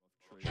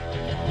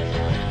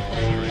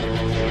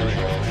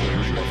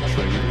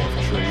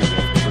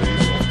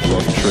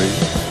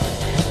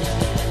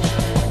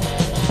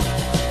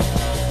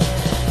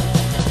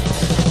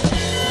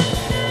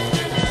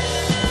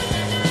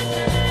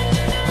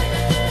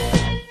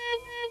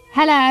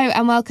Hello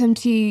and welcome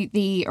to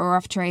the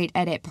Rough Trade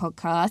Edit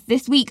podcast.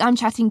 This week I'm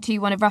chatting to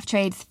one of Rough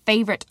Trade's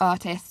favourite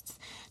artists,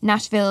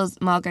 Nashville's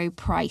Margo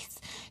Price.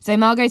 So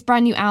Margo's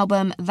brand new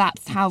album,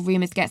 That's How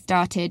Rumours Get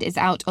Started, is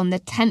out on the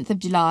 10th of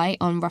July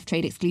on Rough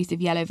Trade exclusive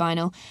yellow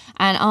vinyl.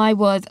 And I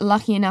was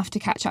lucky enough to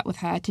catch up with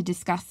her to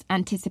discuss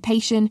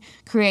anticipation,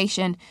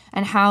 creation,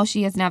 and how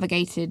she has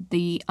navigated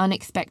the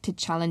unexpected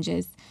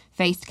challenges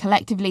faced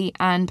collectively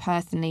and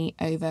personally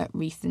over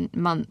recent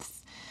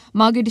months.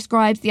 Margo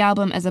describes the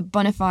album as a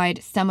bona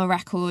fide summer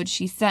record.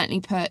 She's certainly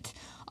put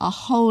a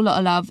whole lot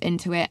of love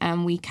into it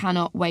and we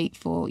cannot wait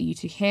for you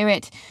to hear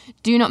it.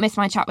 Do not miss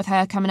my chat with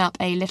her coming up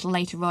a little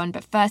later on.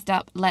 But first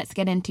up, let's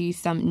get into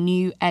some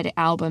new edit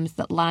albums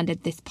that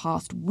landed this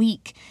past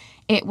week.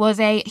 It was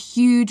a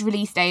huge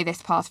release day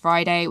this past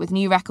Friday with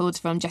new records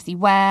from Jessie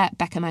Ware,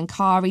 Becca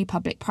Mancari,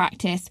 Public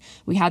Practice.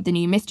 We had the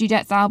new Mystery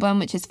Jets album,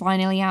 which is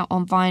finally out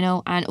on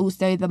vinyl, and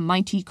also the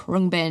Mighty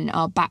Khruangbin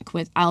are back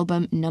with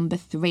album number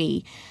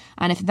 3.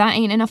 And if that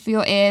ain't enough for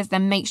your ears,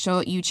 then make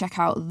sure you check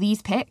out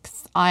these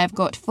picks. I have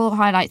got 4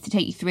 highlights to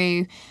take you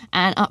through.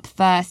 And up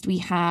first, we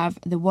have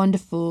the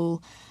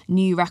wonderful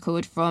new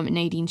record from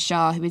Nadine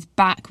Shah, who is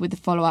back with the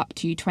follow-up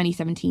to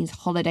 2017's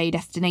Holiday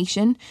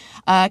Destination.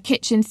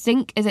 Kitchen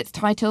Sink is its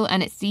title,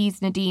 and it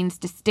sees Nadine's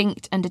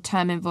distinct and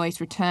determined voice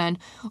return,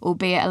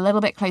 albeit a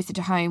little bit closer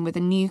to home, with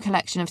a new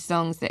collection of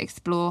songs that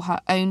explore her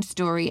own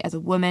story as a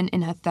woman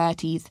in her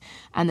 30s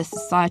and the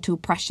societal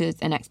pressures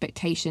and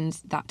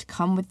expectations that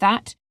come with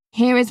that.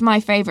 Here is my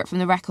favourite from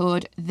the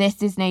record.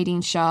 This is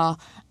Nadine Shah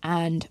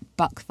and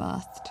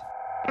Buckfast.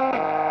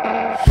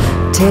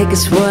 Take a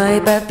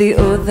swipe at the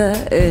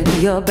other in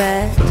your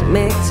bed,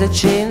 makes a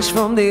change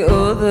from the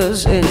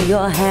others in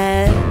your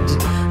head.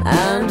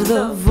 And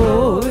the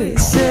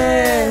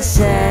voices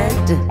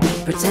said,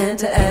 pretend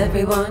to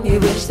everyone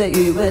you wish that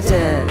you were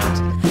dead.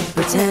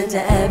 Pretend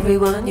to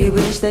everyone you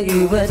wish that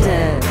you were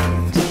dead.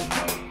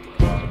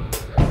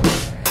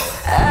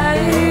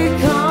 I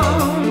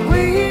can't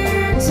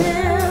wait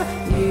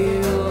till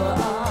you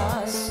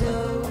are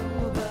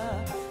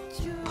sober.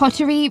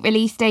 Pottery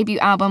released debut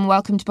album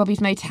Welcome to Bobby's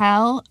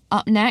Motel.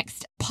 Up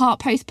next, part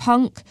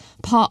post-punk,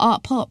 part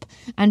art pop,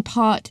 and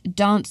part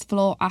dance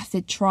floor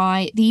acid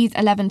try. These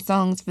 11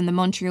 songs from the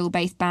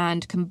Montreal-based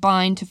band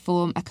combine to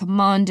form a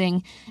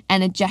commanding,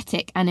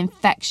 energetic, and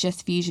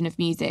infectious fusion of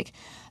music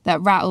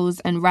that rattles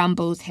and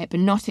rambles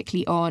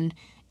hypnotically on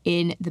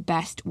in the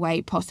best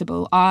way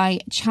possible.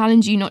 I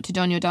challenge you not to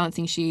don your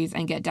dancing shoes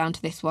and get down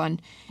to this one.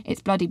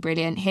 It's bloody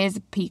brilliant. Here's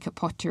a peek at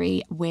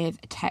Pottery with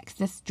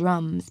Texas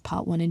Drums,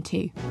 part 1 and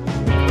 2.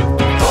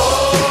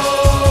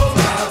 Oh,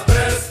 my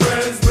best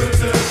friend's moved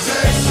to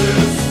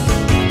Texas.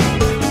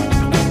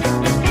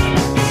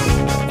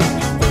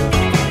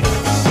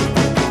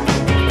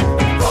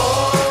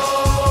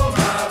 Oh,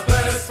 my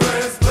best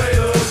friends play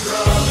those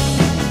drums.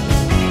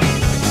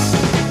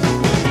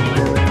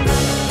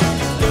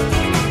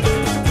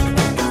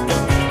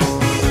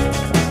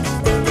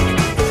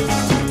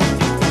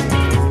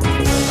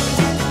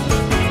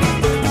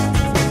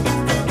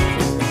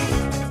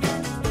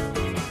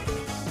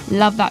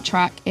 Love that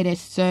track. It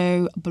is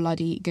so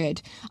bloody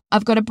good.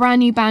 I've got a brand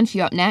new band for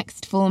you up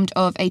next, formed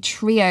of a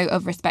trio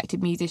of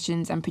respected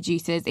musicians and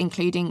producers,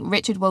 including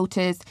Richard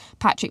Walters,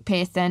 Patrick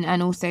Pearson,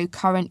 and also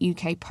current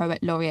UK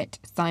Poet Laureate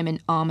Simon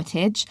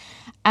Armitage.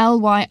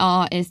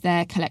 LYR is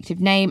their collective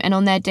name, and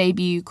on their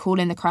debut, Call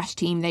in the Crash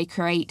Team, they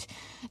create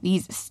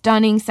these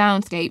stunning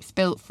soundscapes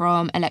built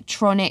from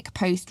electronic,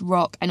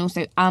 post-rock and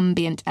also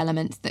ambient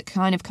elements that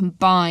kind of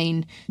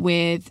combine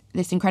with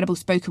this incredible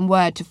spoken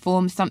word to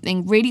form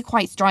something really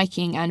quite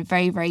striking and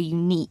very, very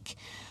unique.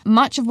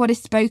 Much of what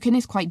is spoken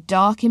is quite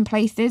dark in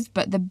places,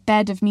 but the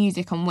bed of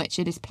music on which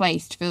it is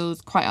placed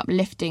feels quite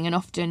uplifting, and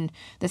often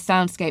the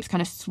soundscapes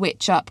kind of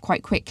switch up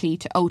quite quickly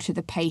to alter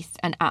the pace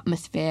and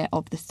atmosphere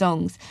of the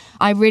songs.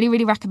 I really,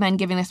 really recommend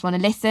giving this one a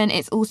listen.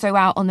 It's also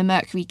out on the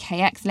Mercury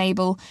KX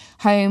label,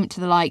 home to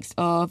the likes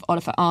of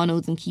Oliver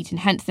Arnold and Keaton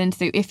Henson,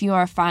 so if you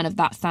are a fan of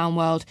that sound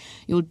world,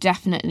 you'll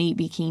definitely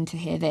be keen to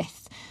hear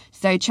this.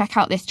 So check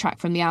out this track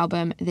from the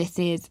album. This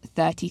is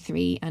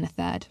 33 and a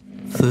Third.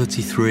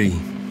 33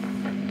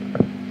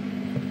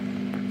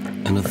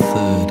 and a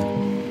third.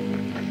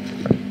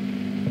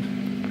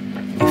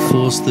 He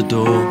forced the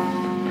door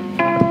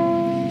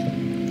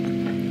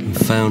and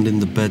found in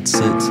the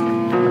bedsit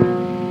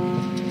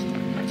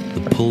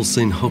the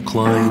pulsing hook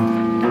line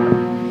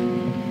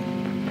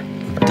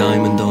of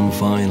diamond on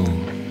vinyl.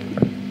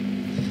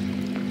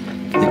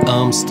 The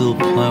arm still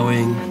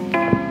ploughing,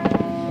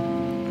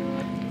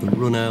 the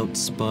run-out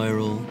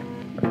spiral,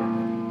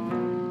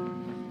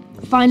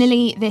 the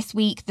Finally, this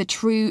week, the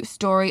true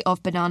story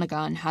of Banana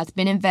Gun has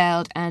been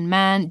unveiled, and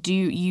man, do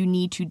you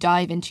need to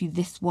dive into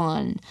this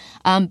one.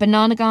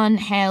 Banana Gun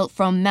hail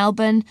from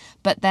Melbourne,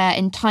 but their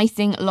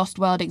enticing Lost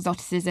World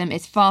exoticism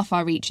is far,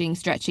 far-reaching,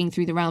 stretching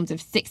through the realms of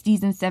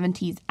 60s and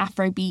 70s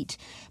Afrobeat,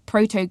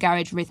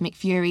 proto-garage rhythmic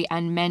fury,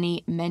 and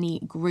many, many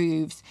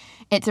grooves.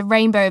 It's a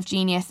rainbow of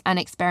genius and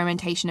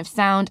experimentation of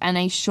sound, and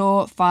a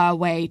surefire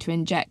way to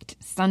inject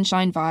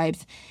sunshine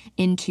vibes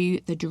into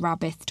the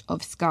drabbest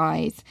of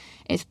skies.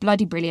 It's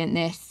bloody brilliant,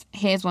 this.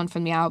 Here's one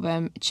from the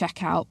album.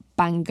 Check out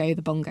Bango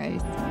the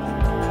Bongos.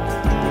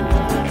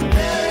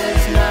 There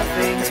is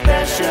nothing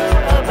special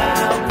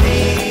about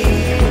me.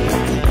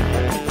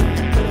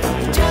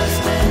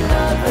 Just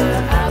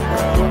another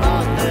apple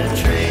on the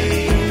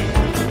tree.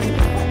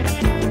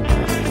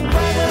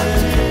 Whether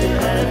to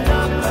a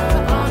number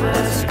on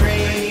the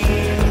screen.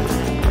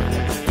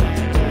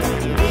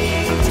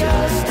 Being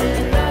just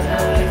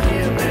another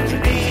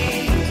human being.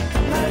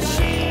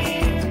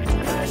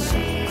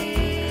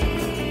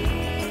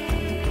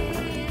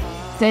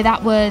 So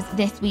that was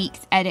this week's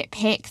Edit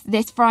Picks.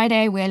 This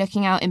Friday, we're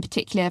looking out in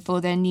particular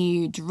for the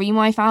new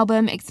Dreamwife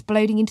album,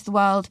 Exploding Into the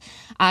World,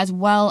 as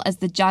well as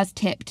the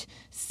jazz-tipped,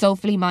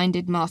 soulfully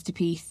minded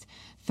masterpiece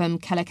from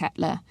Kella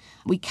Kettler.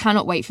 We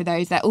cannot wait for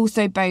those. They're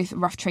also both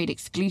Rough Trade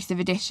exclusive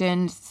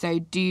editions, so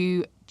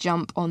do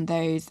jump on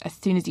those as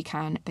soon as you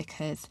can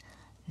because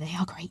they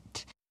are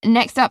great.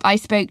 Next up, I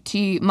spoke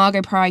to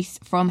Margo Price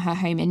from her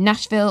home in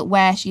Nashville,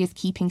 where she is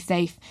keeping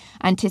safe,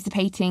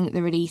 anticipating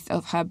the release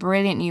of her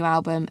brilliant new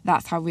album,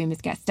 That's How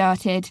Rumours Get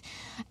Started.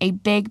 A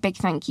big, big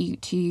thank you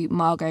to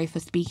Margo for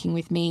speaking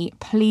with me.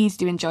 Please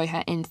do enjoy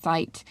her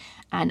insight,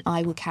 and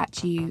I will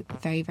catch you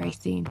very, very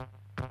soon.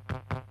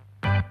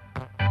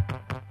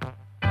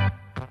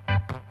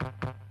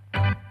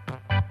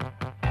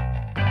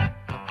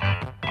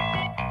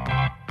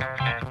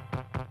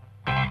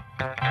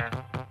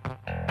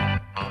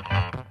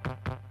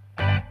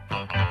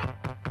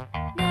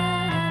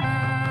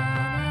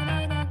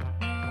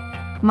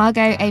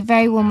 Margo, a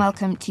very warm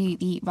welcome to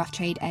the Rough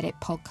Trade Edit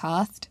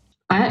podcast.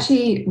 I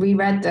actually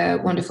reread the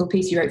wonderful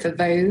piece you wrote for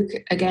Vogue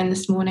again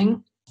this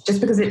morning,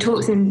 just because it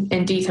talks in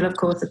detail, of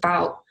course,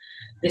 about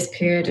this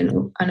period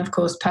and of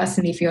course,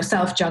 personally for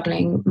yourself,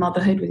 juggling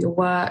motherhood with your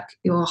work,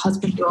 your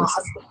husband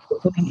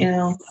becoming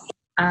ill,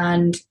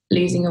 and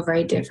losing your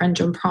very dear friend,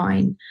 John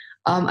Prine.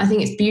 I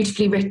think it's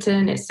beautifully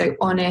written, it's so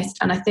honest,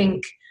 and I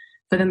think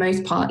for the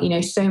most part,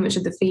 so much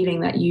of the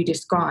feeling that you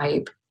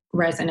describe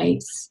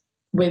resonates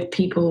with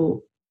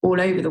people all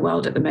over the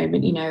world at the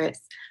moment.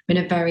 It's been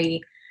a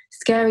very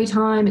scary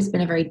time, it's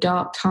been a very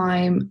dark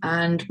time,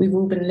 and we've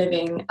all been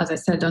living, as I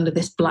said, under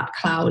this black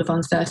cloud of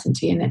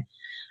uncertainty in it.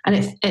 And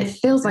it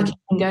feels like it's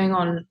been going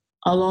on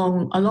a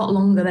lot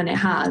longer than it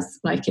has.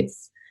 Like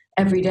it's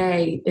every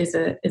day is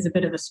a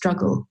bit of a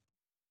struggle,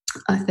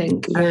 I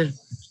think.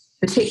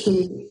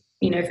 Particularly,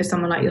 for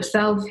someone like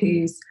yourself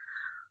whose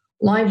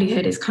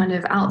livelihood is kind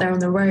of out there on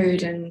the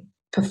road and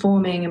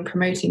performing and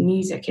promoting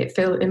music,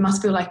 it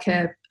must feel like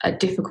a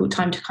difficult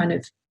time to kind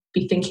of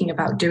be thinking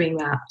about doing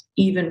that,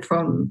 even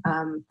from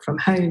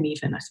home,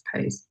 even, I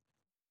suppose.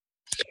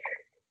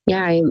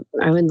 Yeah,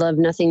 I would love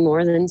nothing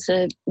more than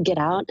to get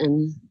out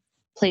and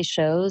play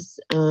shows,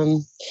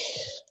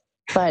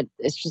 but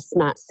it's just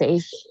not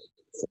safe.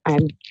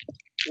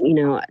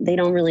 They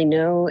don't really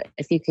know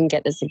if you can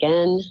get this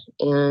again,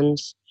 and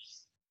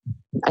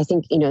I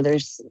think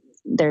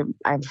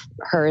I've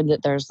heard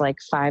that there's like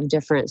 5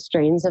 different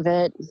strains of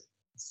it.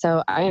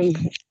 So I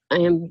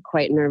am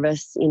quite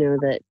nervous,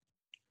 that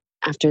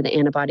after the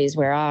antibodies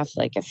wear off,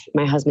 like if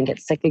my husband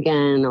gets sick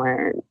again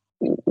or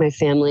my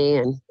family.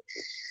 And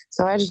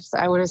so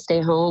I want to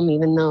stay home,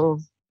 even though,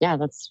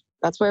 that's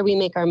where we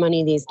make our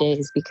money these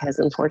days, because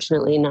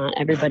unfortunately not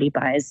everybody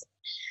buys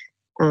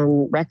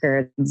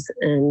records.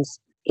 And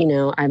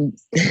I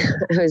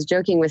was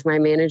joking with my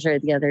manager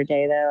the other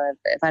day, though,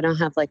 if I don't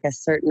have like a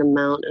certain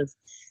amount of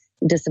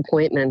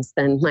disappointments,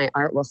 then my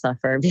art will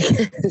suffer,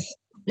 because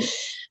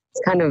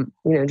it's kind of,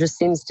 just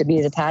seems to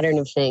be the pattern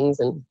of things.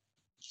 And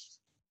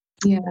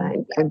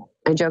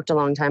I joked a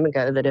long time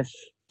ago that if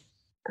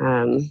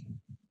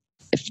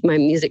my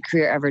music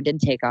career ever did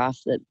take off,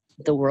 that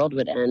the world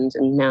would end.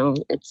 And now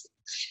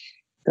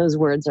those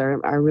words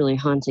are really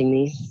haunting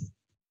me.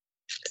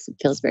 It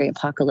feels very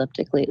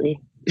apocalyptic lately.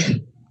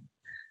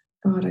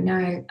 God, I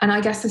know. And I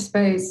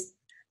suppose,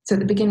 so at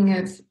the beginning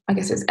of, it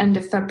was end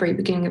of February,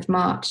 beginning of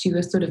March, you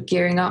were sort of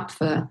gearing up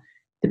for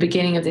the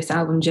beginning of this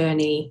album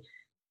journey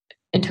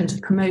in terms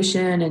of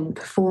promotion and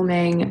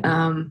performing.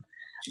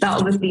 That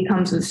obviously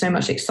comes with so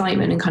much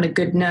excitement and kind of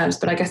good nerves,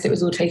 but I guess it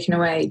was all taken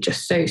away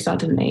just so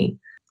suddenly.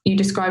 You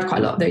described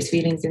quite a lot of those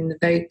feelings in the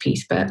Vogue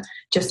piece, but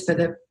just for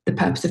the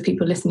purpose of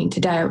people listening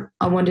today,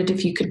 I wondered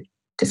if you could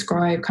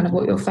describe kind of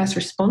what your first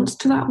response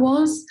to that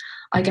was.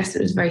 I guess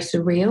it was very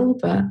surreal,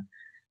 but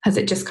has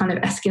it just kind of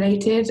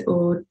escalated,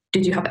 or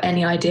did you have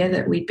any idea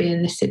that we'd be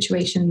in this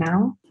situation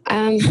now?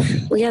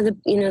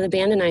 The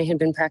band and I had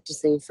been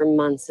practicing for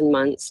months and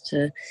months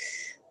to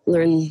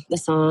learn the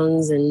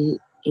songs, and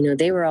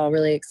they were all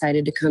really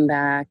excited to come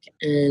back,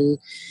 and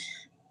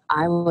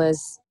I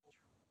was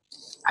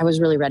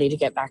really ready to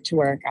get back to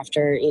work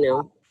after,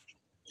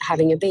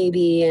 having a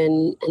baby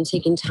and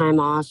taking time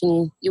off.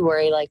 And you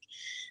worry like,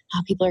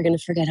 oh, people are going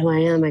to forget who I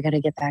am. I got to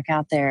get back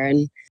out there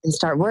and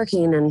start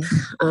working. And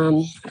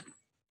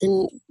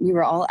we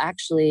were all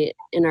actually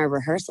in our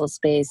rehearsal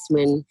space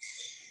when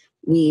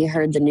we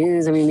heard the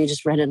news. I mean, we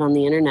just read it on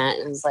the internet.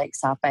 It was like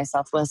South by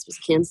Southwest was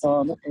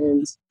canceled.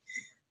 And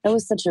that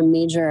was such a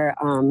major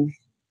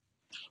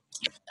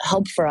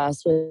help for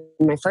us. When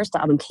my first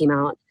album came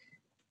out,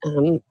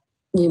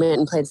 we went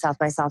and played South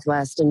by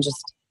Southwest, and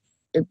just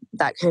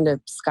that kind of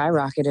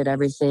skyrocketed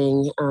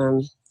everything.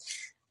 The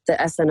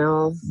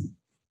SNL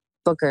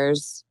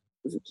bookers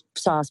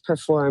saw us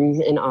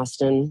perform in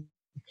Austin,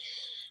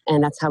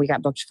 and that's how we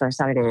got booked for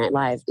Saturday Night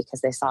Live,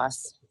 because they saw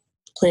us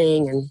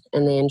playing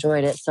and they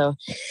enjoyed it. So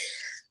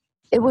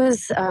it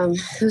was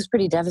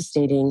pretty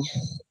devastating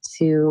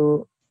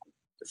to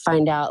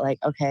find out, like,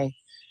 okay,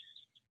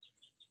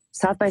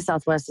 South by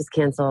Southwest is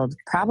canceled.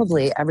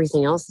 Probably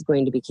everything else is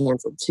going to be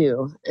canceled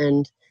too.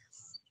 And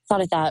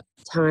thought at that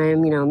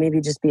time,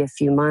 maybe just be a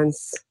few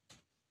months.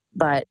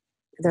 But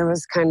there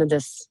was kind of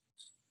this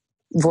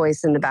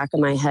voice in the back of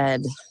my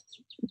head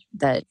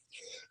that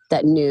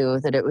knew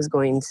that it was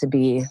going to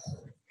be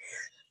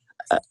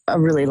a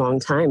really long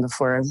time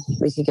before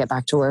we could get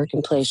back to work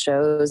and play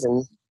shows.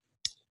 And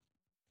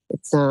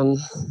it's,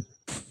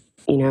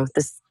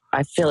 this,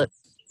 I feel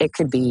it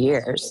could be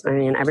years. I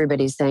mean,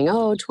 everybody's saying,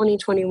 oh,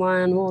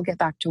 2021, we'll get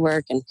back to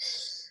work. And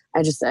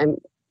I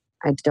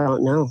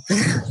don't know.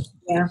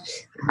 Yeah.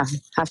 I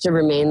have to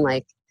remain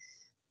like,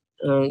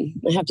 I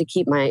have to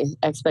keep my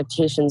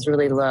expectations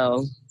really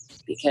low,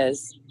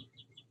 because,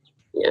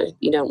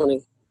 you don't want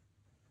to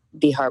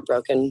be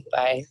heartbroken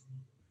by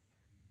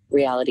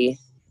reality.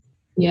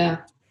 Yeah.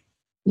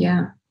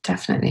 Yeah,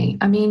 definitely.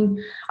 I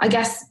mean, I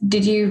guess,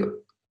 did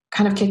you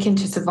kind of kick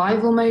into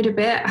survival mode a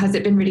bit? Has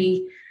it been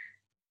really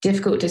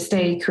difficult to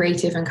stay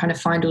creative and kind of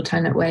find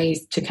alternate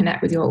ways to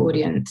connect with your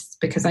audience?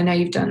 Because I know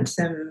you've done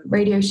some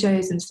radio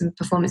shows and some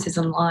performances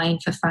online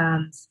for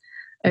fans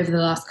over the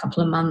last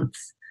couple of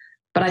months.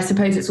 But I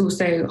suppose it's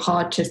also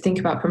hard to think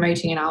about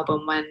promoting an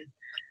album when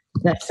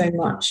there's so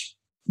much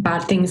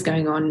bad things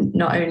going on,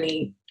 not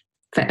only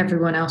for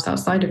everyone else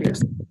outside of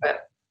yourself,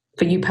 but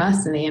for you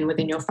personally and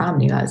within your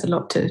family. That's a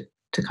lot to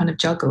kind of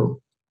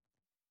juggle.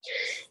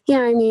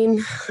 Yeah, I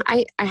mean,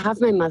 I have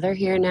my mother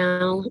here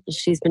now.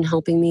 She's been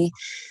helping me.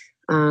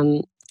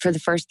 For the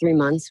first 3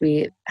 months,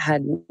 we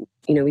had,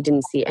 we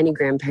didn't see any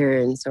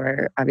grandparents,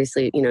 or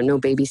obviously, no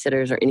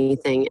babysitters or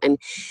anything. And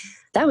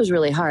that was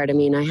really hard. I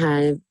mean,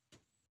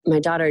 my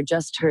daughter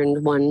just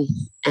turned 1,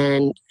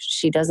 and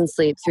she doesn't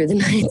sleep through the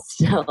night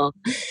still.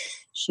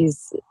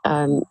 She's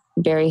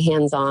very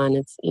hands-on.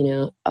 It's,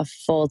 a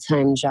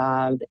full-time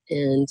job.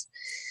 And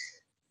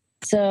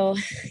so,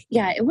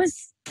 yeah, it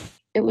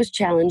was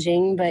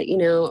challenging, but,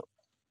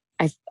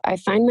 I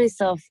find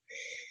myself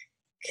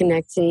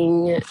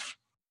connecting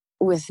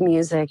with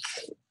music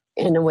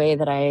in a way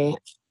that I,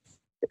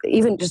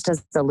 even just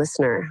as a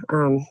listener,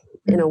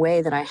 in a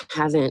way that I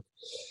haven't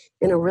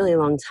in a really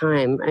long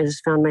time. I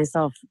just found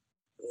myself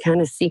kind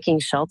of seeking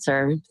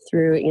shelter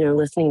through,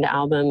 listening to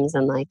albums,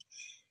 and like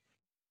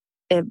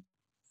it,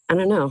 I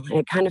don't know,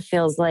 it kind of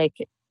feels like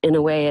in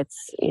a way it's,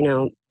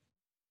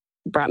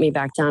 brought me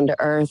back down to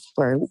earth.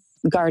 We're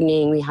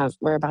gardening.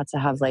 We're about to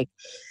have like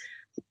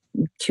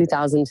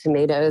 2,000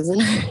 tomatoes in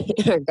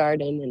our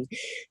garden, and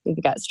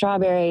we've got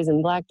strawberries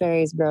and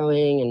blackberries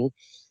growing.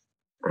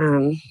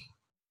 And,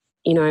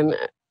 I'm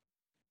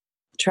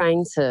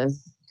trying to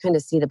kind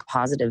of see the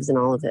positives in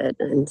all of it.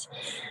 And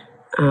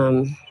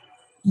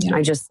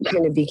I just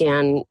kind of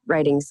began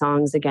writing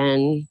songs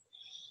again,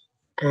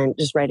 and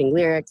just writing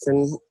lyrics.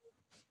 And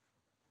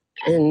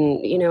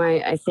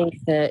I think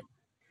that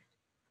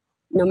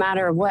no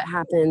matter what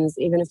happens,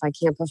 even if I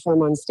can't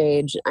perform on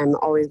stage, I'm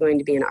always going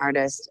to be an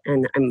artist,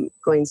 and I'm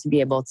going to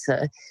be able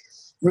to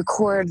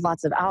record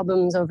lots of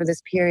albums over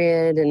this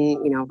period, and,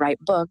 write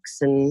books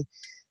and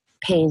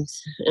paint.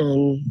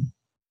 And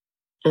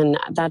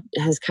that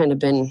has kind of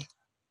been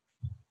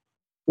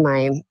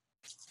my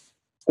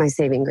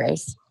saving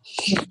grace.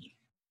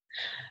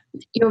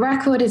 Your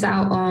record is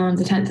out on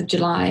the 10th of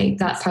July.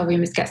 That's How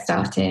Rumours Get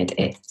Started.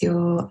 It's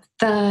your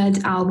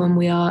 3rd album.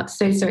 We are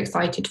so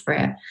excited for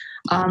it.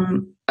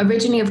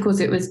 Originally, of course,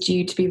 it was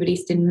due to be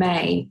released in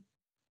May,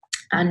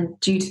 and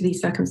due to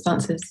these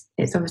circumstances,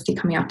 it's obviously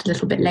coming out a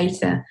little bit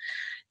later.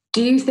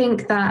 Do you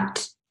think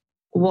that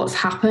what's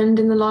happened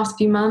in the last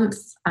few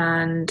months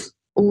and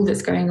all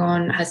that's going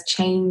on has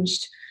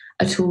changed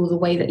at all the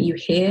way that you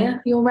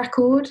hear your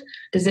record?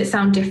 Does it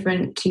sound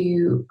different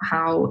to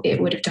how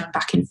it would have done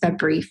back in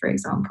February, for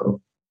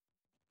example?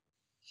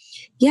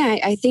 Yeah,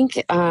 I think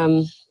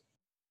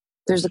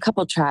there's a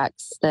couple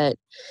tracks that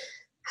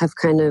have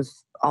kind of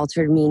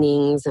altered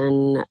meanings,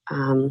 and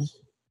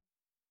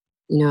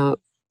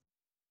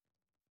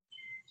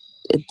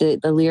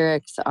the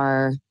lyrics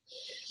are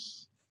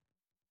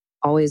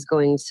always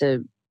going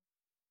to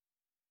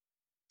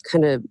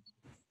kind of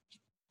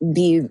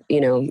be,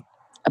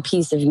 a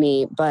piece of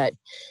me. But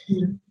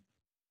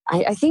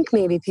I think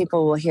maybe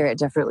people will hear it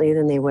differently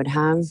than they would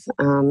have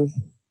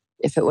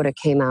if it would have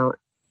came out,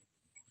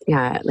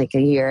 like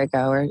a year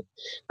ago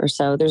or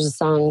so. There's a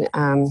song,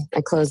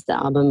 I closed the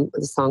album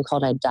with a song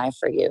called I'd Die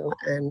For You.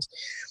 And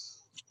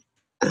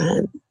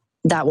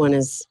that one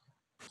is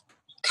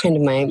kind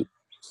of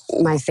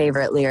my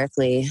favorite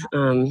lyrically.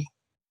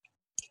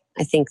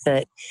 I think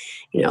that,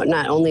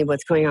 not only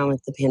what's going on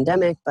with the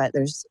pandemic, but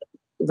there's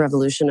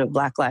revolution of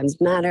Black Lives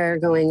Matter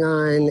going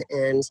on.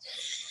 And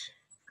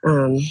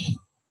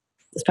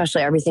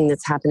especially everything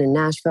that's happened in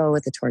Nashville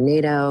with the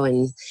tornado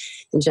and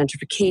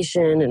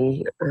gentrification.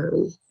 And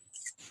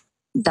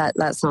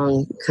that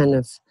song kind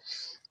of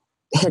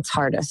hits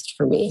hardest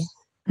for me.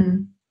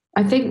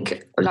 I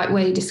think like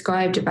where you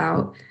described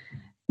about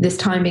this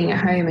time being at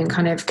home and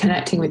kind of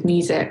connecting with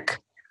music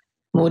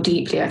more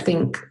deeply, I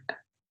think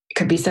it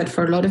could be said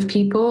for a lot of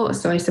people.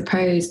 So I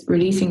suppose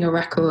releasing a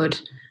record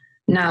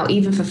now,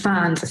 even for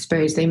fans, I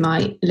suppose they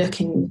might look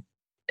and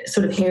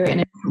sort of hear it in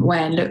a different way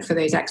and look for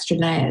those extra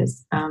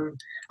layers.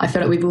 I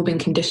feel like we've all been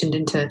conditioned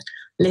into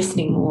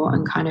listening more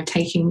and kind of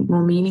taking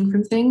more meaning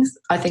from things.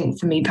 I think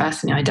for me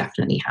personally, I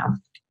definitely have.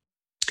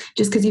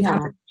 Just because you've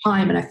had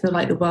time, and I feel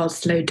like the world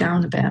slowed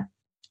down a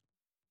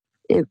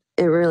bit.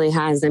 It really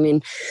has. I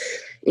mean,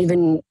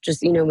 even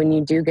just, when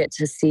you do get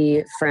to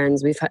see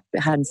friends, we've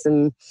had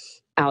some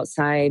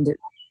outside,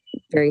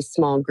 very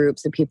small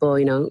groups of people,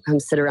 come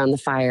sit around the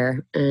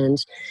fire.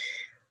 And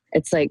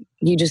it's like,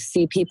 you just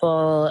see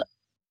people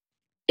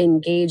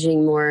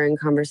engaging more in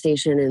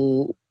conversation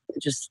and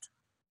just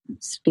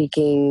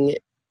speaking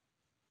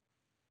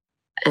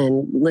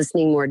and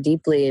listening more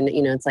deeply. And,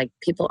 it's like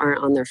people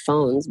aren't on their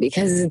phones,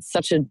 because it's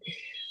such an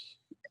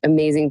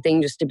amazing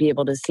thing just to be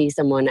able to see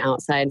someone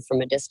outside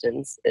from a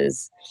distance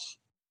is,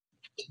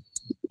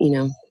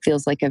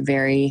 feels like a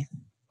very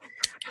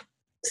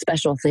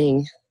special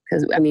thing.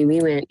 Because,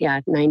 we went,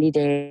 90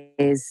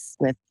 days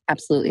with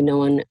absolutely no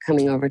one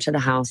coming over to the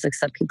house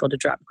except people to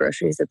drop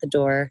groceries at the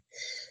door.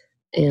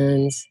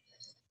 And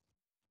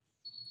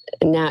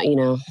now,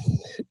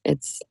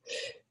 it's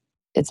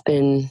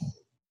been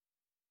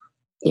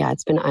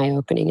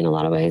eye-opening in a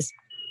lot of ways.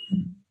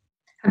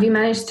 Have you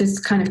managed to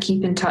kind of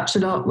keep in touch a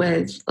lot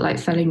with like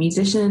fellow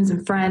musicians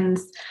and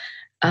friends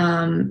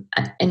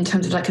in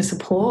terms of like a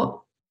support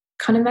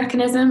kind of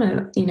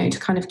mechanism, to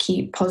kind of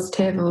keep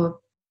positive or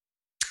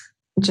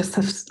just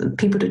have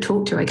people to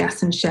talk to, I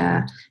guess, and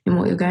share in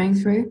what you're going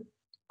through?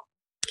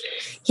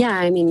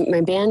 Yeah,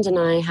 my band and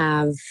I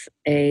have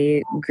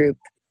a group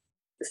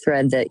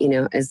thread that,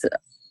 is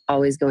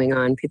always going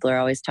on. People are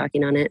always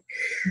talking on it.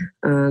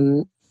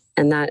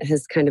 And that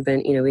has kind of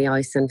been, we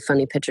always send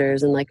funny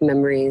pictures and like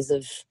memories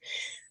of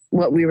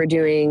what we were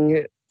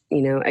doing,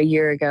 a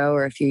year ago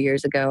or a few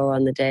years ago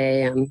on the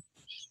day.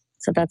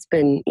 So that's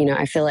been,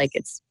 I feel like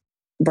it's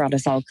brought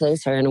us all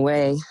closer in a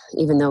way,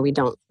 even though we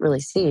don't really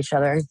see each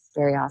other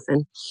very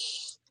often.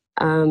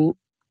 And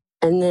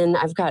then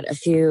I've got a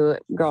few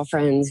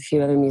girlfriends, a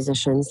few other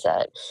musicians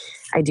that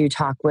I do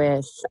talk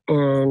with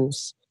and,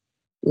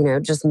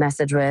 just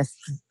message with,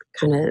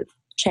 kind of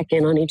check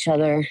in on each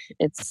other.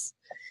 It's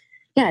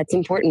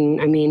important.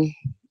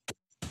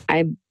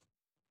 I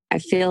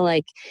feel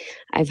like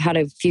I've had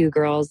a few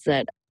girls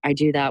that I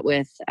do that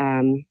with.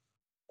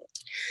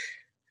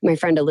 My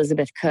friend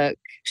Elizabeth Cook,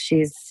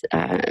 she's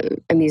a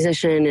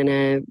musician and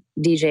a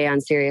DJ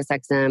on Sirius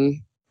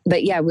XM.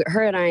 But yeah,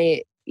 her and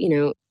I,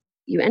 you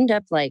end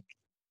up like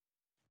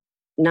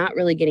not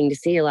really getting to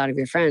see a lot of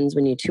your friends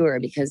when you tour,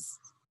 because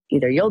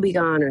either you'll be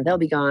gone or they'll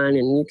be gone,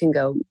 and you can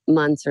go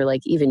months or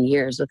like even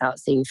years without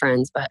seeing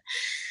friends. But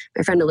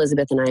my friend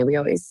Elizabeth and I, we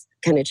always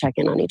kind of check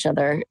in on each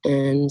other.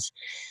 And,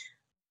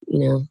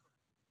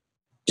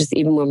 just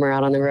even when we're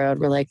out on the road,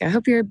 we're like, I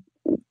hope you're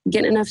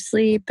getting enough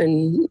sleep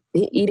and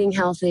eating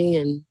healthy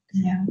and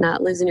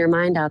not losing your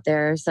mind out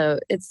there. So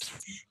it's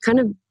kind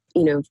of,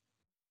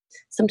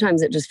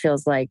 sometimes it just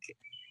feels like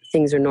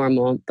things are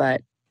normal,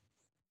 but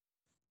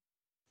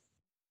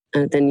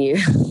then you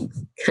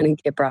kind of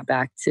get brought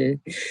back to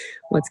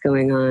what's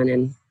going on.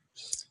 And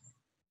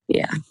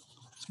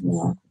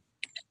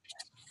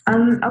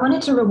I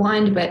wanted to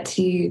rewind a bit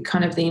to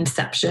kind of the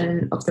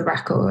inception of the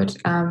record.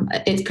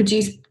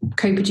 It's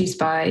co-produced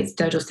by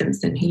Sturgill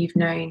Simpson, who you've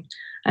known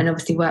and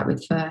obviously worked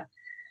with for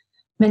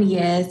many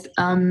years.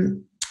 How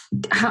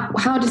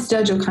did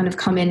Sturgill kind of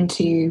come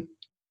into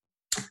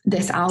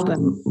this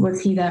album?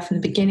 Was he there from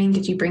the beginning?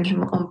 Did you bring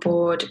him on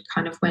board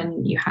kind of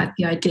when you had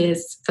the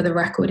ideas for the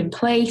record in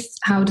place?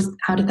 How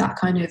did that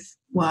kind of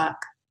work?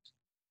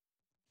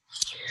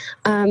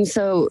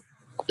 So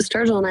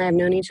Sturgill and I have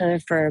known each other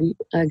for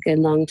a good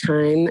long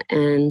time,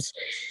 and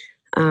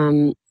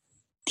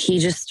he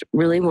just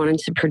really wanted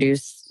to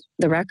produce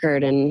the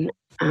record. And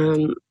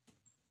I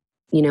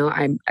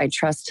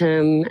trust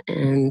him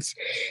and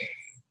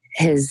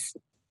his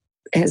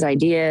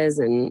ideas,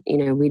 and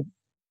we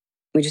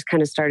just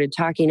kind of started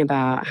talking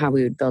about how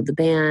we would build the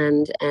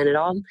band, and it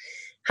all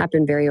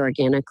happened very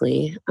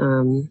organically.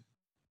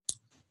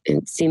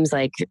 it seems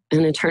like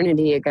an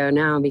eternity ago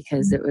now,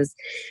 because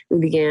we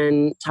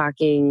began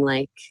talking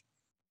like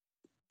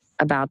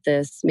about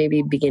this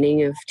maybe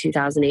beginning of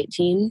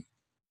 2018.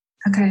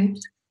 Okay.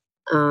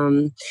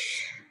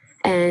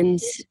 And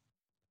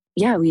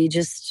yeah, we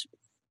just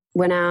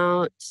went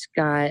out,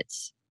 got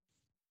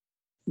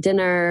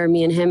dinner,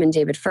 me and him and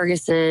David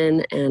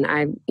Ferguson. And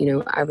I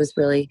was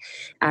really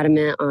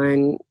adamant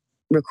on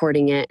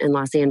recording it in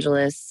Los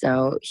Angeles.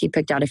 So he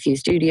picked out a few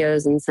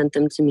studios and sent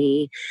them to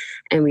me.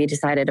 And we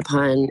decided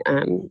upon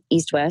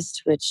East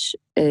West, which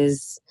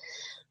is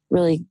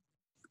really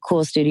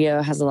cool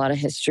studio, has a lot of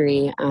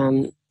history.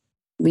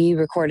 We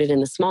recorded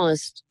in the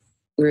smallest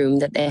room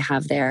that they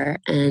have there.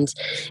 And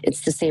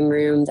it's the same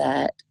room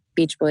that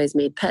Beach Boys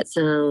made Pet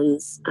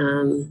Sounds.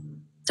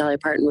 Dolly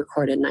Parton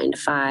recorded 9 to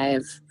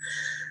 5.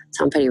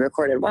 Tom Petty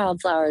recorded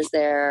Wildflowers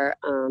there.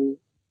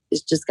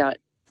 It's just got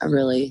a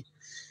really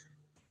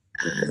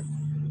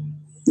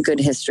good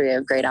history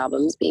of great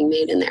albums being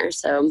made in there.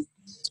 So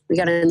we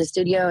got in the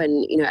studio,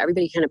 and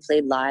everybody kind of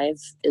played live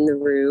in the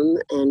room,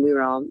 and we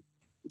were all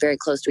very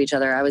close to each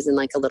other. I was in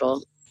like a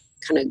little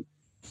kind of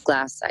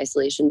glass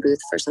isolation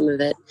booth for some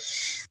of it.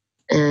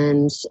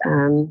 And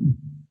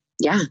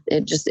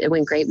it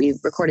went great. We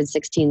recorded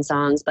 16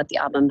 songs, but the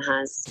album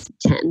has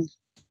 10.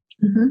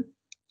 Mm-hmm.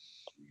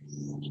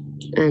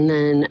 And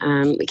then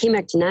we came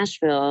back to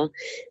Nashville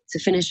to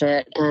finish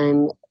it,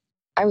 and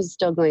I was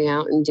still going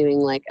out and doing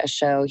like a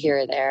show here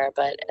or there,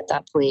 but at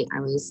that point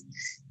I was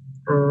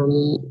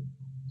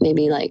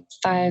maybe like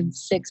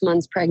 5-6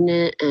 months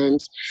pregnant,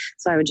 and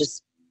so I would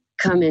just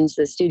come into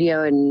the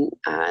studio, and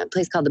a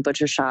place called the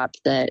Butcher Shop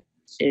that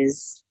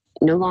is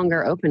no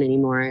longer open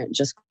anymore. It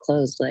just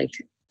closed like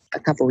a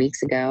couple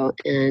weeks ago,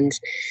 and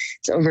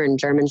it's over in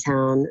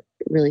Germantown.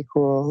 Really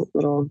cool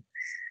little,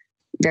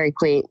 very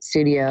quaint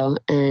studio,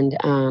 and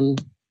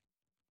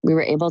we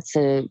were able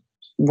to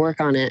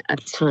work on it a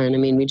ton. I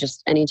mean,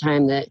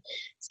 anytime that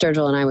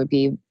Sturgill and I would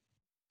be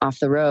off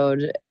the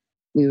road,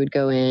 we would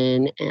go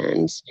in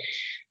and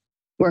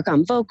work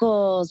on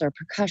vocals or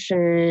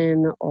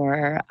percussion,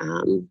 or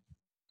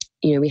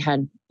we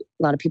had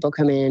a lot of people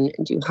come in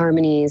and do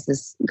harmonies.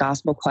 This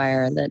gospel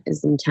choir that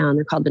is in town,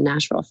 they're called the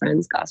Nashville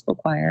Friends Gospel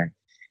Choir,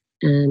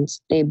 and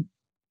they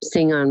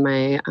sing on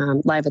my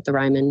Live at the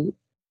Ryman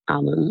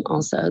album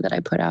also that I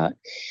put out.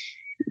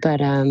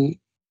 But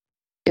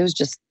it was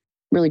just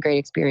really great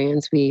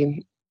experience.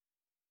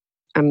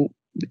 I'm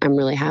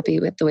really happy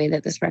with the way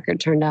that this record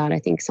turned out. I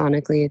think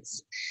sonically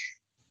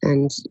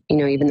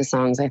even the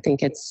songs, I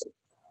think it's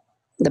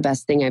the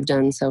best thing I've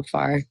done so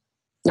far.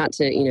 Not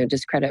to,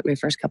 discredit my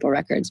first couple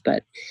records,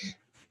 but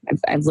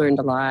I've learned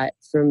a lot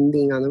from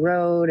being on the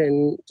road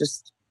and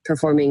just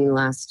performing the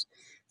last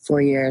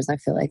 4 years. I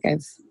feel like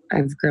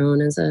I've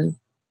grown as a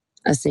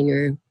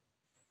singer.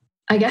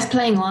 I guess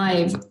playing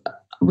live,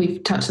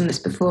 we've touched on this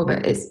before,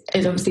 but it's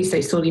obviously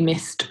so sorely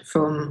missed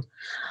from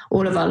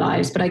all of our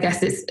lives. But I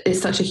guess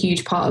it's such a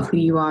huge part of who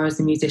you are as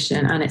a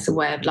musician, and it's a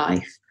way of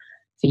life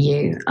for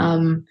you.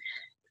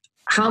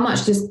 How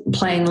much does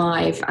playing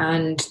live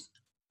and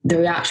the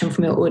reaction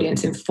from your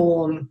audience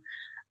inform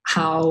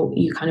how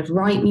you kind of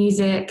write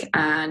music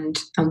and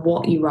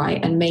what you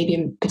write, and maybe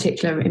in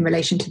particular in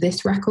relation to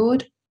this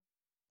record?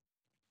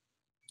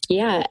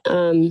 Yeah,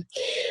 I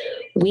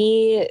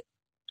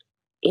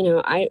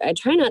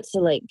try not to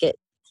like get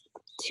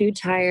too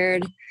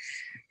tired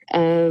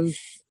of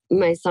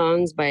my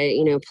songs by,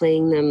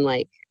 playing them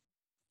like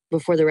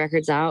before the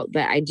record's out,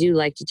 but I do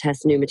like to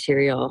test new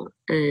material.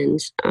 And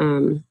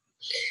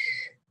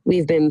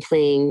we've been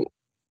playing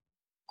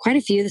quite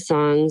a few of the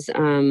songs.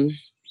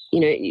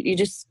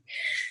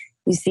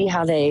 You see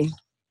how they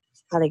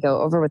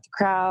go over with the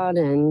crowd,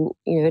 and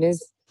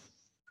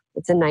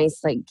it's a nice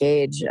like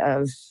gauge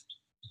of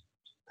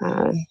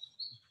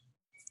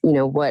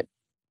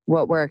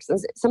what works.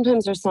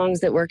 Sometimes there's songs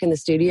that work in the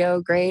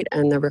studio great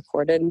and they're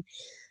recorded,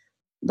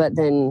 but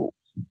then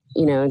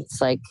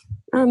it's like,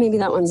 oh, maybe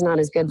that one's not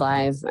as good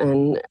live.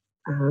 And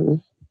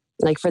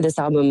like for this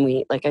album,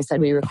 like I said,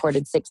 we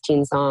recorded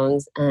 16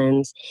 songs,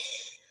 and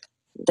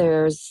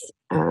there's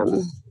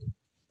a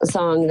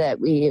song that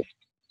we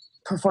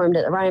performed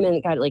at the Ryman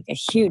that got like a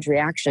huge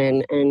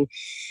reaction, and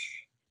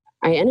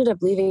I ended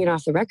up leaving it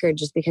off the record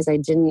just because I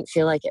didn't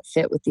feel like it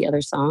fit with the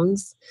other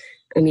songs.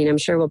 I mean, I'm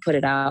sure we'll put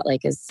it out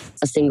like as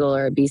a single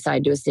or a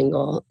B-side to a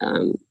single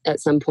at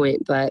some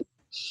point, but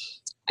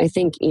I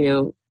think,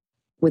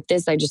 with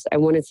this, I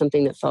wanted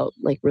something that felt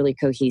like really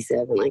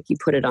cohesive, and like you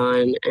put it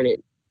on and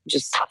it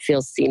just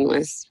feels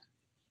seamless.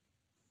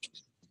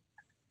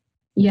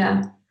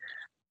 Yeah.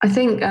 I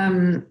think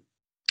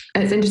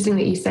it's interesting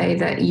that you say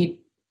that you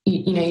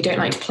don't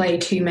like to play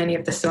too many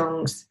of the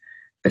songs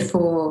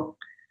before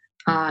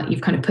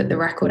you've kind of put the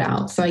record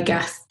out. So I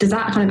guess, does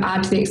that kind of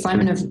add to the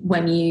excitement of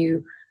when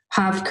you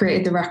have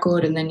created the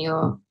record and then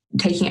you're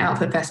taking it out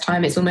for the first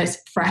time? It's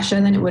almost fresher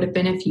than it would have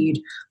been if you'd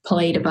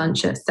played a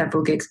bunch at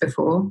several gigs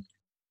before.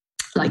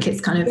 Like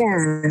it's kind of...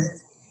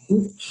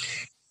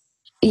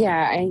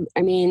 Yeah,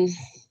 I mean,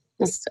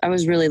 I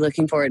was really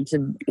looking forward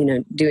to,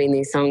 doing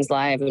these songs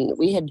live. And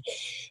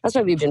that's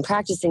why we've been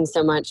practicing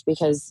so much,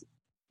 because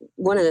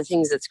one of the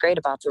things that's great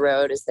about the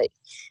road is that,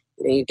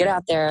 you get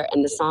out there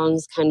and the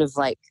songs kind of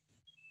like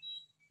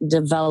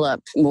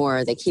develop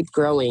more. They keep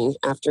growing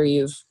after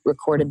you've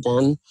recorded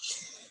them.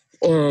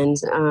 And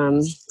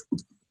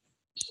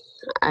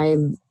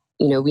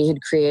we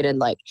had created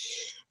like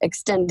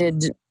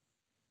extended,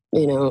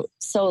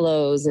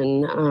 solos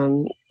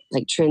and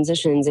like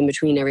transitions in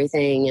between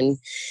everything. And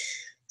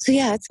so,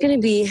 yeah, it's going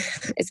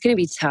to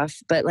be tough,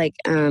 but like,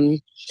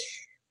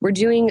 we're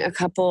doing a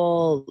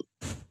couple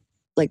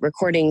like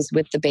recordings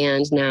with the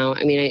band now.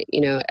 I mean,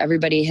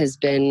 everybody has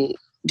been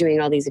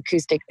doing all these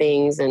acoustic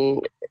things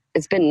and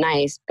it's been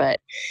nice, but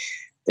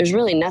there's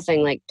really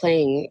nothing like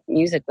playing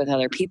music with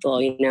other people.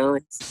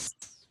 It's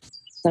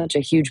such a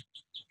huge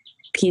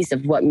piece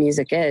of what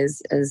music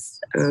is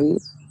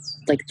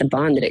like the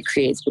bond that it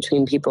creates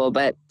between people.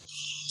 But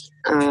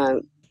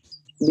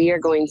we are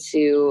going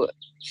to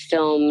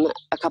film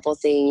a couple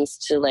things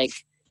to like,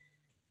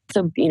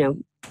 so,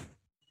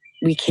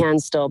 we can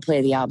still play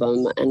the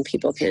album and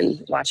people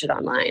can watch it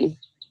online.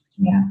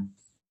 Yeah.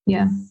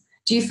 Yeah.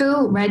 Do you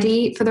feel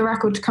ready for the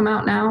record to come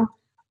out now?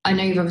 I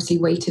know you've obviously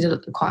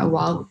waited quite a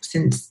while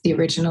since the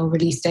original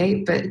release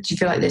date, but do you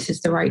feel like this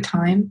is the right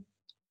time?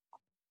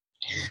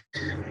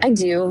 I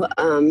do.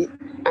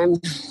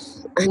 I'm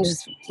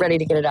just ready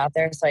to get it out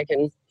there so I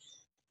can,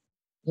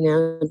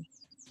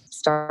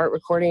 start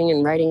recording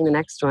and writing the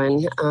next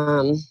one.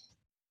 And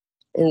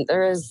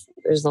there's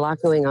a lot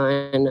going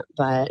on,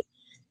 but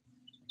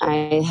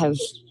I have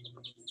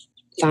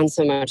found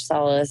so much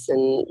solace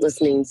in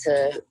listening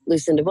to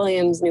Lucinda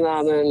Williams' new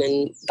album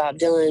and Bob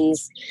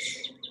Dylan's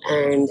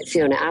and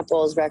Fiona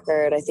Apple's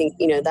record. I think,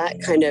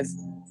 that kind of,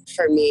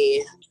 for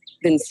me,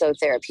 been so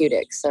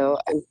therapeutic. So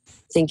I'm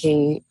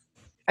thinking if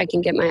I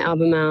can get my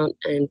album out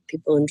and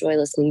people enjoy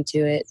listening to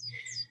it,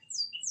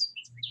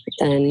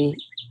 then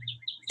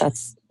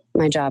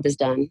my job is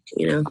done,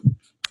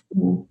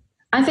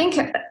 I think,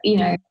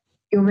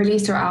 you'll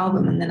release your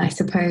album and then I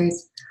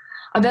suppose,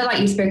 a bit like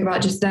you spoke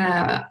about just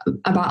there,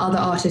 about other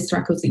artists'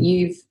 records that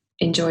you've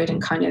enjoyed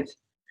and kind of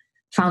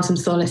found some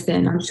solace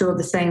in. I'm sure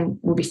the same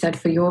will be said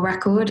for your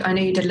record. I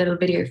know you did a little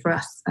video for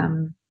us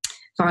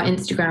for our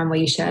Instagram where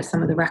you shared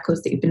some of the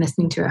records that you've been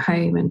listening to at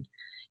home, and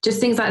just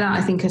things like that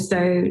I think are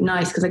so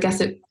nice, because I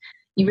guess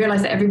you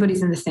realise that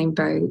everybody's in the same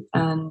boat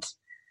and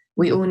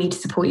we all need to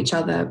support each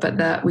other, but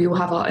that we all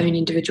have our own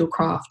individual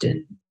craft,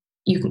 and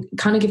you can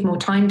kind of give more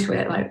time to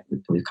it, like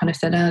we kind of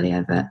said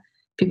earlier, that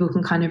people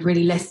can kind of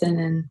really listen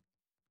and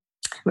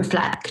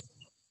reflect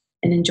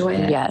and enjoy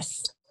it.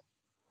 Yes.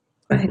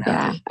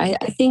 I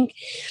think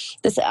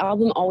this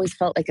album always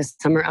felt like a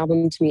summer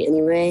album to me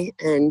anyway.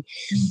 And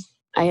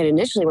I had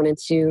initially wanted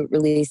to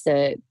release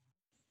it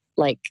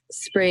like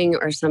spring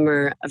or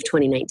summer of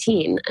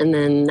 2019. And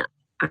then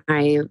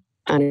I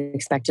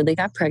unexpectedly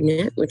got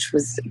pregnant, which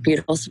was a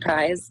beautiful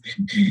surprise.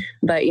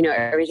 But,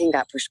 everything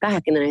got pushed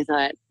back. And then I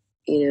thought,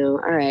 all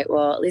right,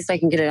 well, at least I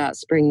can get it out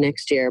spring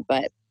next year.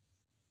 But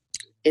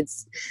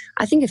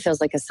I think it feels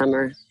like a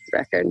summer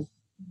record.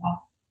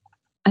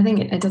 I think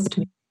it does to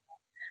me.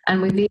 And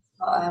we've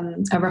got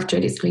a Rough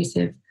Trade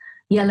exclusive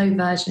yellow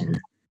version,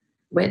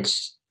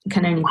 which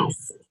can only be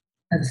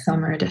a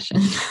summer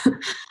edition,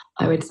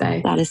 I would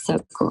say. That is so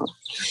cool.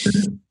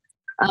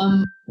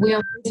 We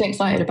are so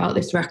excited about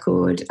this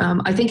record.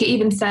 I think it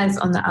even says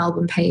on the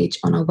album page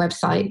on our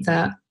website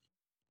that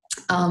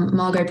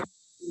Margot is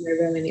no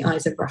room in the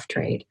eyes of Rough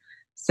Trade.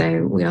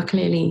 So we are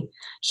clearly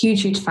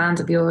huge fans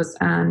of yours,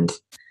 and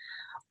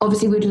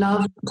obviously we'd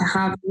love to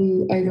have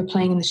you over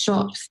playing in the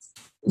shops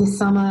this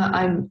summer.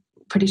 I'm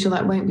pretty sure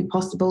that won't be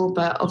possible,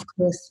 but of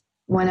course,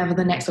 whenever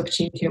the next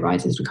opportunity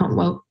arises, we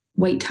can't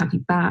wait to have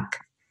you back.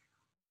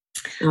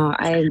 Oh,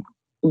 I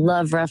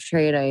love Rough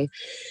Trade. I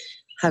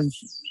have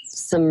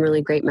some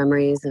really great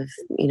memories of,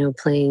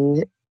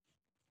 playing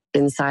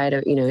inside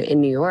of,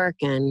 in New York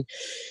and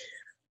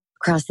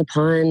across the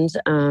pond.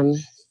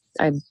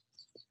 I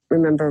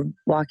remember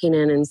walking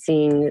in and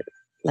seeing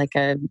like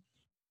how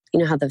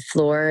the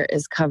floor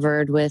is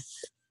covered with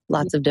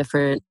lots of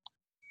different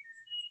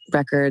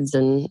records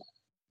and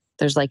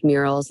there's like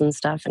murals and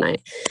stuff. And I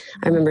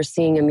remember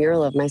seeing a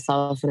mural of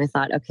myself and I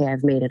thought, okay,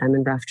 I've made it. I'm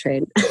in Rough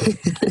Trade.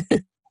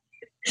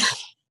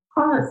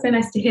 Oh, that's so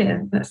nice to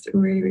hear. That's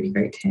really, really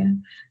great to hear.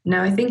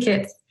 No, I think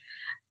it's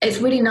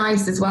really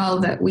nice as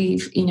well that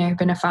we've,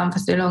 been a fan for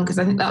so long, because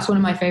I think that's one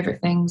of my favorite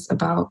things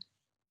about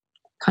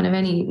kind of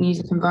any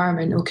music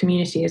environment or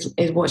community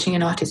is watching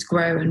an artist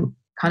grow and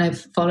kind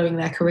of following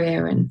their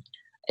career. And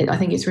I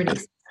think it's really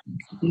exciting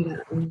to do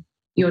that. And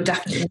you're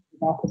definitely an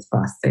artist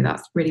for us, so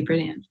that's really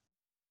brilliant.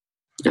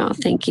 Oh,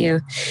 thank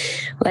you.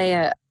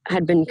 Well, I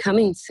had been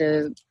coming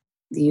to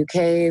the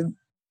UK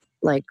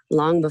like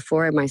long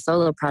before my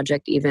solo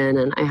project even,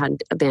 and I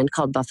had a band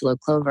called Buffalo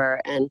Clover,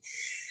 and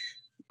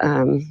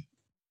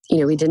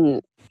we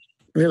didn't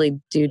really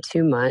do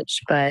too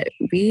much, but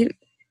we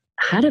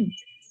had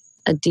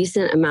a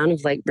decent amount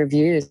of like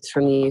reviews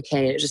from the UK.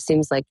 It just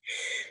seems like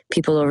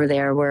people over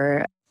there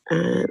were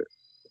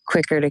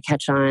quicker to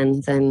catch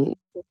on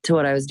to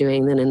what I was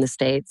doing than in the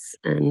States.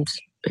 And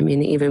I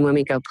mean, even when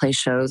we go play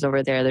shows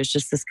over there, there's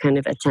just this kind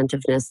of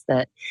attentiveness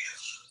that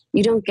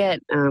you don't get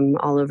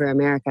all over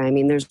America. I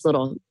mean, there's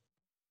little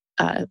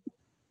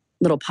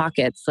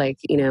pockets, like,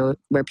 you know,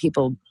 where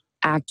people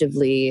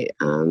actively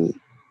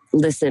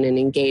listen and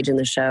engage in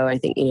the show. I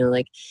think, you know,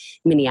 like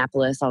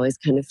Minneapolis always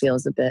kind of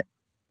feels a bit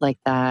like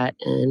that.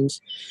 And,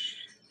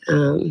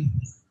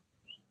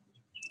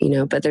 you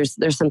know, but there's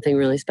something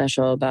really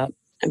special about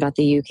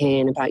the UK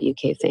and about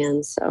UK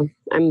fans. So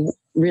I'm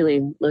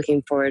really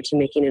looking forward to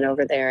making it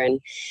over there. And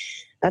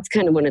that's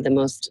kind of one of the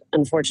most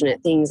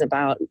unfortunate things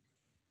about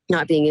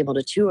not being able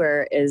to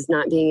tour, is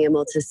not being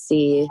able to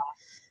see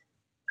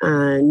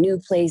new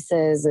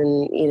places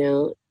and, you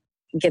know,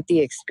 get the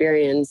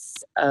experience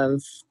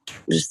of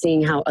just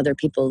seeing how other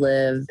people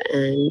live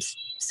and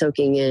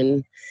soaking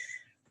in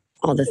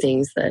all the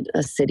things that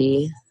a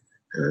city,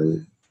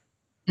 you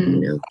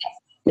know,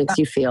 makes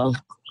you feel.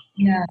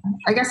 Yeah,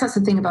 I guess that's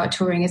the thing about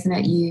touring, isn't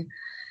it? You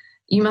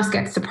must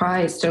get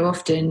surprised so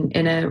often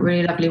in a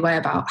really lovely way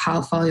about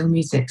how far your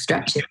music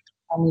stretches.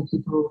 How many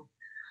people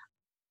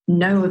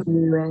know of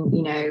you and,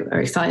 you know,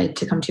 are excited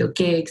to come to your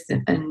gigs,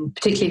 and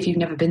particularly if you've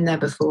never been there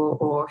before,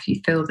 or if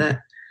you feel that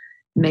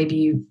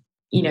maybe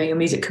you know your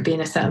music could be in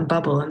a certain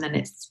bubble, and then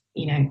it's,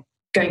 you know,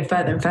 going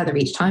further and further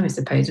each time, I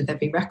suppose, with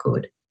every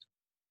record.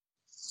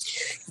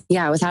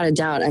 Yeah, without a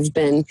doubt. I've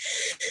been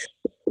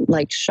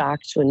like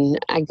shocked when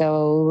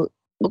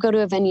we'll go to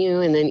a venue,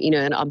 and then, you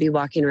know, and I'll be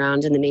walking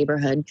around in the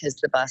neighborhood because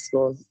the bus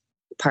will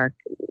park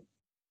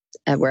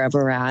at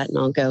wherever we're at, and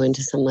I'll go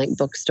into some like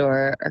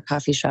bookstore or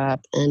coffee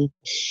shop, and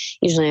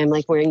usually I'm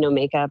like wearing no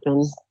makeup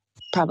and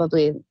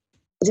probably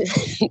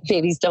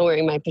maybe still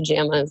wearing my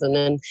pajamas, and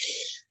then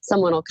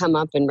someone will come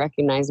up and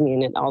recognize me,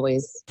 and it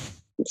always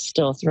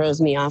still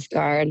throws me off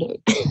guard.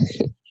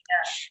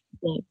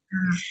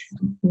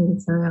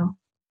 It's real.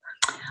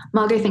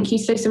 Margot, thank you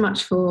so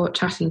much for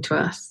chatting to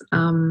us.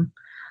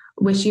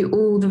 Wish you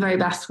all the very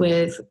best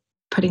with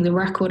putting the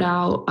record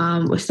out.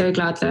 We're so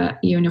glad that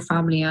you and your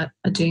family are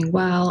doing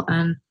well,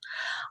 and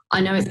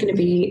I know it's going to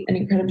be an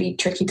incredibly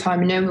tricky time,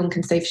 and no one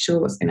can say for sure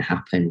what's going to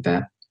happen,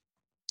 but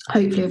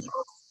hopefully, of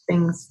course,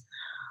 things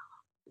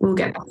will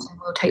get better.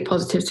 We'll take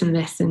positives from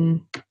this,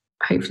 and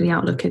hopefully the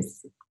outlook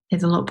is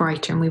a lot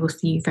brighter, and we will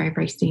see you very,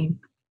 very soon.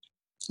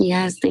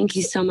 Yes, thank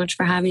you so much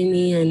for having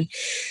me, and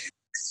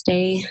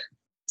stay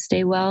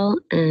well,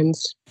 and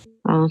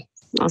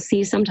I'll see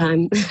you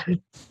sometime.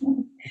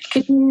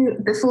 Could you,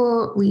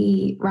 before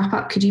we wrap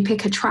up, could you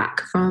pick a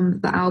track from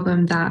the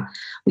album that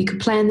we could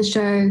play in the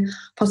show,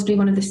 possibly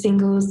one of the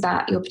singles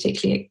that you're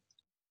particularly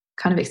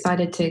kind of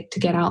excited to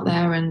get out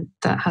there and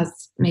that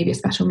has maybe a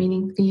special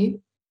meaning for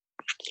you?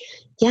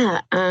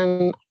 Yeah,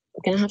 I'm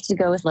going to have to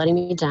go with Letting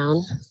Me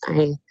Down.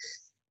 I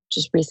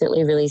just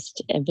recently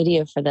released a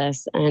video for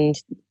this, and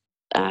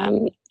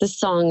this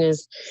song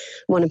is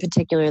one in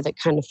particular that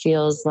kind of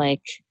feels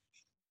like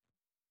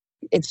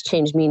it's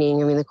changed meaning.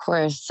 I mean, the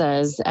chorus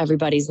says,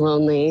 everybody's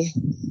lonely.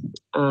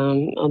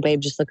 Oh, babe,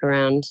 just look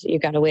around. You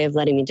got a way of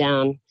letting me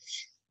down.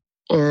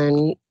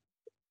 And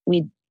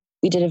we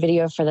did a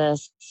video for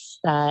this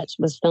that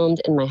was filmed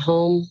in my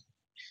home.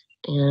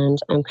 And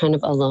I'm kind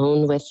of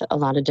alone with a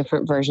lot of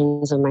different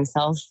versions of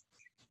myself.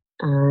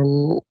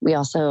 We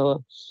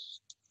also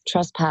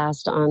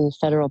trespassed on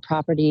federal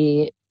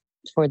property.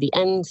 For the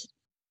end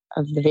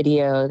of the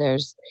video,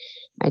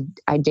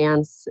 I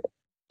dance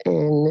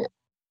in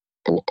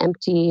an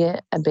empty,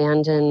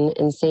 abandoned,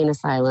 insane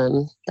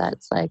asylum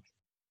that's like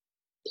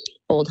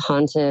old,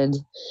 haunted,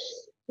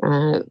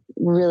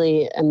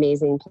 really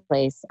amazing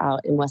place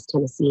out in West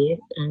Tennessee.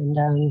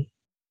 And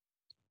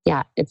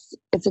yeah, it's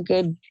a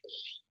good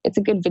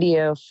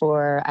video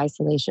for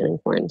isolation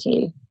and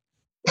quarantine.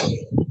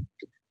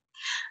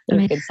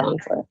 A good song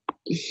for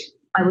it.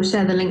 I will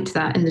share the link to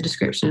that in the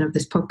description of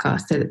this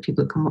podcast so that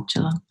people can watch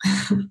along.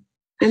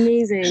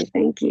 Amazing.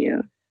 Thank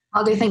you.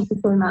 Margot, thank you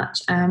so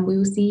much. We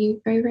will see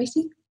you very, very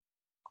soon.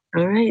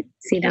 All right.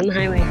 See you down the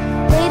highway.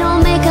 They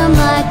don't make them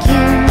like you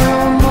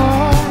no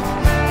more.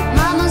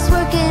 Mama's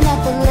working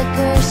at the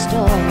liquor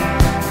store.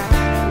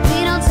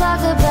 We don't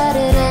talk about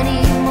it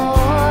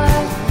anymore.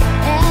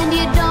 And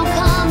you don't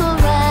come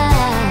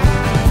around.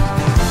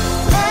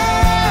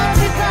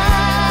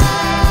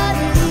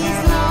 Everybody's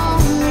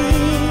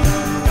lonely.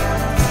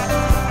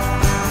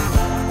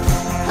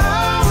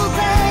 Oh,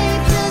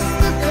 babe, just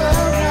look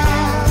around.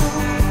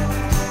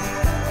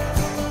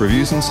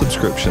 Reviews and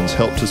subscriptions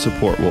help to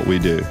support what we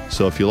do,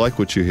 so if you like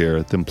what you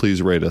hear, then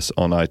please rate us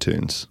on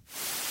iTunes.